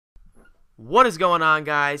What is going on,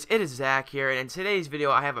 guys? It is Zach here, and in today's video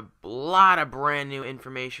I have a lot of brand new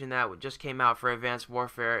information that just came out for Advanced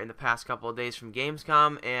Warfare in the past couple of days from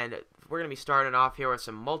Gamescom, and we're going to be starting off here with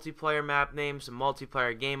some multiplayer map names, some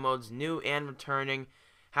multiplayer game modes, new and returning,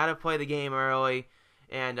 how to play the game early,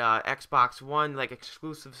 and Xbox One like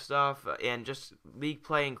exclusive stuff, and just League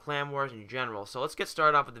play and Clan Wars in general. So let's get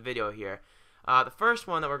started off with the video here. The first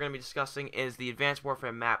one that we're going to be discussing is the Advanced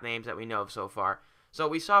Warfare map names that we know of so far. So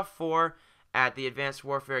we saw 4 at the Advanced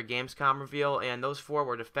Warfare Gamescom reveal, and those 4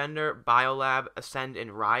 were Defender, Biolab, Ascend,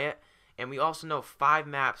 and Riot. And we also know 5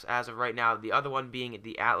 maps as of right now, the other one being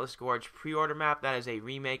the Atlas Gorge pre-order map. That is a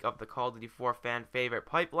remake of the Call of Duty 4 fan favorite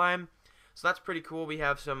Pipeline. So that's pretty cool. We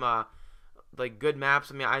have some like good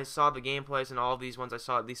maps. I mean, I saw the gameplays in all of these ones. I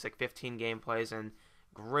saw at least like 15 gameplays, and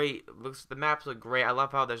great. The maps look great. I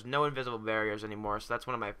love how there's no invisible barriers anymore, so that's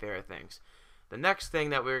one of my favorite things. The next thing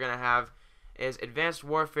that we're going to have is Advanced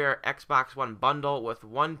Warfare Xbox One bundle with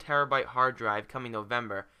 1 terabyte hard drive coming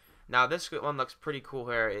November. Now this one looks pretty cool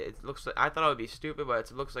here. It looks like, I thought it would be stupid,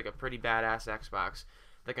 but it looks like a pretty badass Xbox.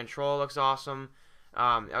 The control looks awesome.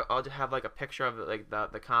 I'll just have like a picture of like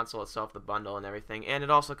the console itself, the bundle and everything. And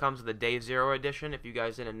it also comes with the Day Zero edition, if you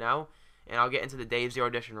guys didn't know. And I'll get into the Day Zero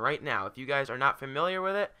edition right now. If you guys are not familiar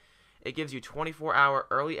with it, it gives you 24-hour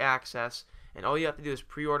early access, and all you have to do is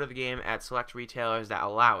pre-order the game at select retailers that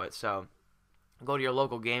allow it. So go to your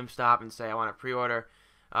local GameStop and say, I want to pre-order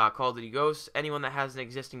Call of Duty Ghosts. Anyone that has an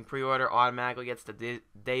existing pre-order automatically gets the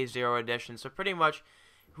Day Zero edition. So pretty much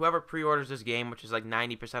whoever pre-orders this game, which is like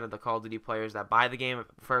 90% of the Call of Duty players that buy the game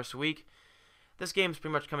first week, this game is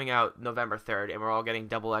pretty much coming out November 3rd, and we're all getting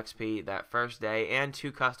double XP that first day, and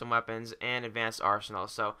 2 custom weapons, and advanced arsenal.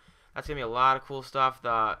 So that's going to be a lot of cool stuff.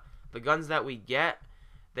 The guns that we get,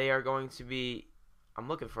 they are going to be, I'm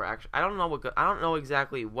looking for actually, I don't know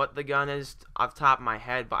exactly what the gun is off the top of my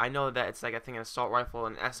head, but I know that it's like, I think, an assault rifle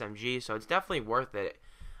and an SMG, so it's definitely worth it.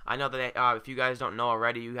 I know that if you guys don't know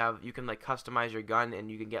already, you can like customize your gun, and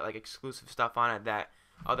you can get like exclusive stuff on it that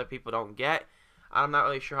other people don't get. I'm not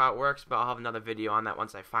really sure how it works, but I'll have another video on that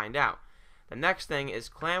once I find out. The next thing is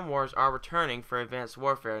Clan Wars are returning for Advanced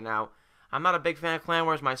Warfare. Now, I'm not a big fan of Clan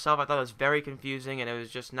Wars myself. I thought it was very confusing, and it was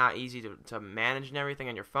just not easy to manage and everything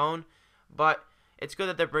on your phone. But it's good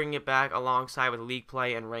that they're bringing it back alongside with League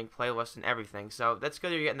Play and Ranked Playlists and everything. So that's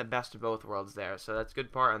good, you're getting the best of both worlds there. So that's a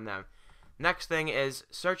good part on them. Next thing is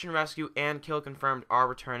Search and Rescue and Kill Confirmed are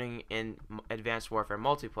returning in Advanced Warfare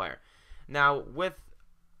multiplayer. Now, with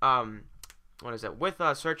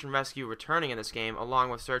Search and Rescue returning in this game,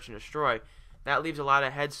 along with Search and Destroy, that leaves a lot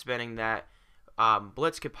of head spinning that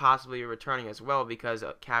Blitz could possibly be returning as well, because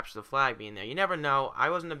of Capture the Flag being there. You never know.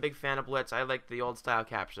 I wasn't a big fan of Blitz. I liked the old style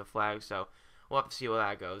Capture the Flag, so we'll have to see where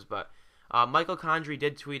that goes. But Michael Condrey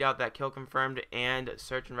did tweet out that Kill Confirmed and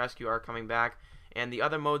Search and Rescue are coming back, and the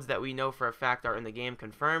other modes that we know for a fact are in the game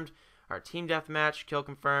confirmed are Team Deathmatch, Kill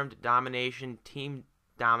Confirmed, Domination, Team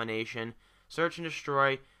Domination, Search and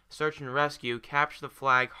Destroy, Search and Rescue, Capture the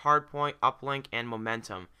Flag, Hardpoint, Uplink, and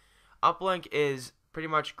Momentum. Uplink is pretty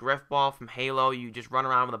much Griff Ball from Halo. You just run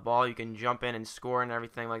around with a ball, you can jump in and score and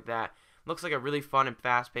everything like that. Looks like a really fun and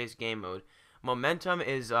fast-paced game mode. Momentum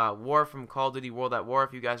is War from Call of Duty World at War.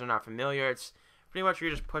 If you guys are not familiar, it's pretty much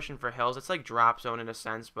you're just pushing for hills. It's like Drop Zone in a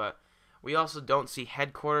sense, but we also don't see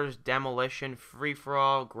Headquarters, Demolition,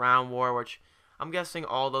 Free-for-all, Ground War, which I'm guessing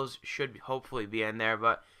all those should hopefully be in there.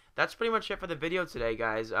 But that's pretty much it for the video today,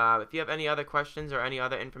 guys. If you have any other questions or any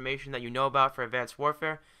other information that you know about for Advanced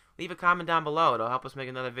Warfare, leave a comment down below. It'll help us make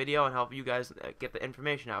another video and help you guys get the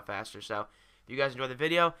information out faster. So if you guys enjoyed the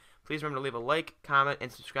video, please remember to leave a like, comment,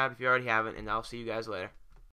 and subscribe if you already haven't, and I'll see you guys later.